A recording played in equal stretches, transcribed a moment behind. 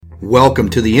Welcome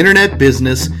to the Internet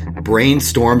Business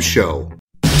Brainstorm Show.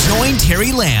 Join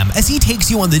Terry Lamb as he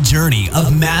takes you on the journey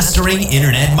of mastering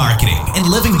internet marketing and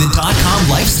living the .com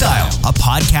lifestyle, a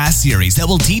podcast series that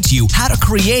will teach you how to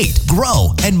create,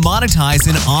 grow, and monetize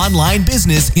an online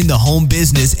business in the home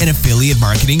business and affiliate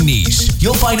marketing niche.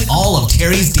 You'll find all of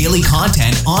Terry's daily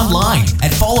content online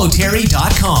at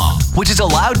followterry.com, which has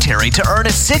allowed Terry to earn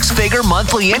a six-figure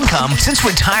monthly income since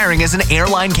retiring as an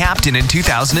airline captain in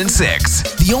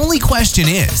 2006. The only question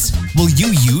is, will you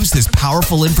use this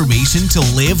powerful information to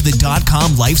live the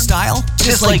 .com lifestyle,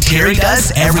 just like Terry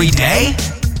does every day?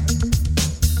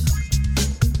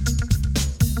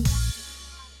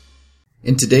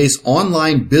 In today's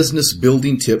online business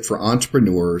building tip for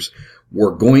entrepreneurs,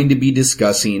 we're going to be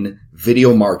discussing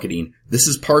video marketing. This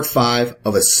is part 5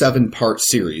 of a 7-part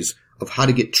series of how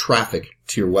to get traffic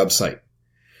to your website.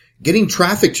 Getting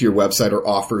traffic to your website or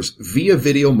offers via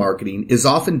video marketing is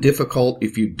often difficult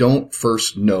if you don't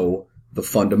first know the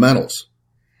fundamentals.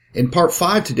 In part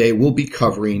 5 today, we'll be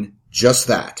covering just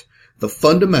that, the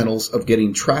fundamentals of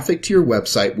getting traffic to your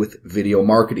website with video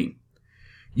marketing.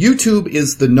 YouTube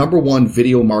is the #1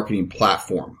 video marketing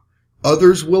platform.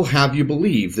 Others will have you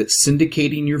believe that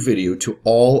syndicating your video to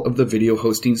all of the video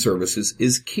hosting services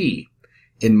is key.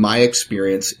 In my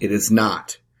experience, it is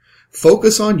not.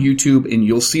 Focus on YouTube and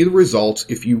you'll see the results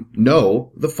if you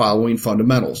know the following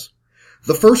fundamentals.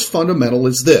 The first fundamental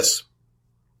is this: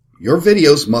 your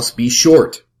videos must be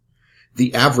short.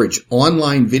 The average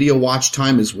online video watch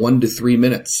time is 1 to 3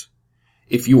 minutes.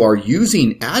 If you are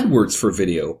using AdWords for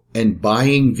video and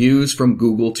buying views from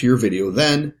Google to your video,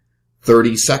 then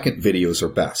 30-second videos are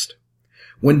best.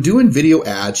 When doing video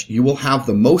ads, you will have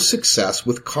the most success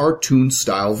with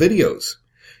cartoon-style videos.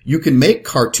 You can make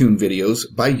cartoon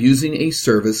videos by using a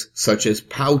service such as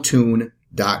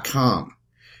Powtoon.com.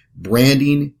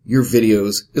 Branding your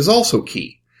videos is also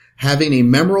key. Having a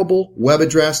memorable web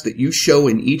address that you show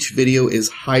in each video is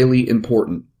highly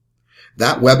important.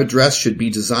 That web address should be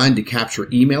designed to capture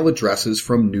email addresses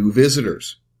from new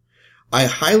visitors. I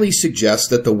highly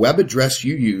suggest that the web address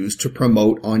you use to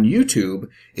promote on YouTube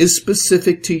is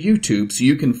specific to YouTube so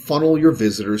you can funnel your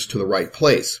visitors to the right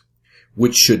place,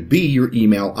 which should be your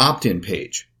email opt-in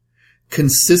page.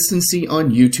 Consistency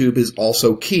on YouTube is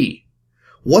also key.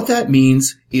 What that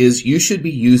means is you should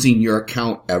be using your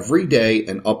account every day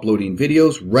and uploading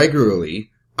videos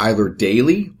regularly, either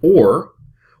daily or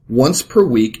once per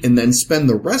week, and then spend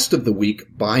the rest of the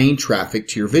week buying traffic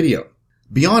to your video.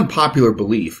 Beyond popular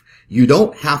belief, you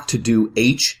don't have to do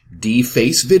HD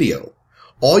face video.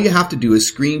 All you have to do is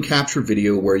screen capture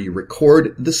video where you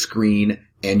record the screen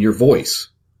and your voice,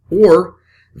 or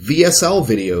VSL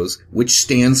videos, which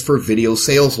stands for video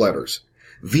sales letters.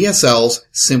 VSLs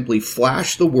simply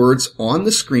flash the words on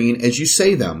the screen as you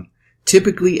say them,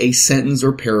 typically a sentence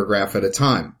or paragraph at a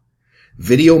time.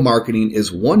 Video marketing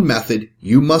is one method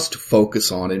you must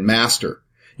focus on and master.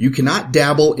 You cannot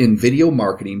dabble in video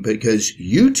marketing because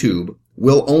YouTube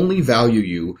will only value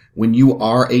you when you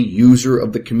are a user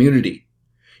of the community.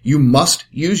 You must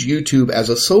use YouTube as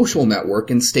a social network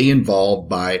and stay involved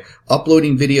by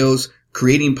uploading videos,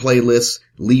 creating playlists,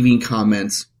 leaving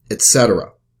comments,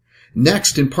 etc.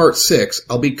 Next, in part 6,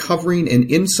 I'll be covering an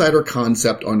insider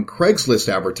concept on Craigslist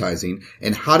advertising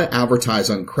and how to advertise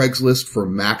on Craigslist for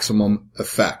maximum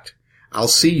effect. I'll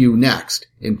see you next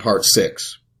in part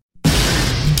 6.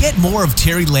 Get more of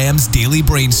Terry Lamb's Daily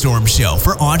Brainstorm Show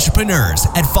for entrepreneurs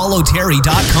at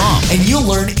followterry.com, and you'll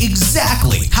learn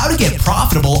exactly how to get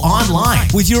profitable online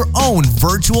with your own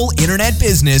virtual internet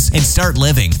business and start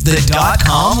living the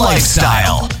 .com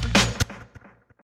lifestyle.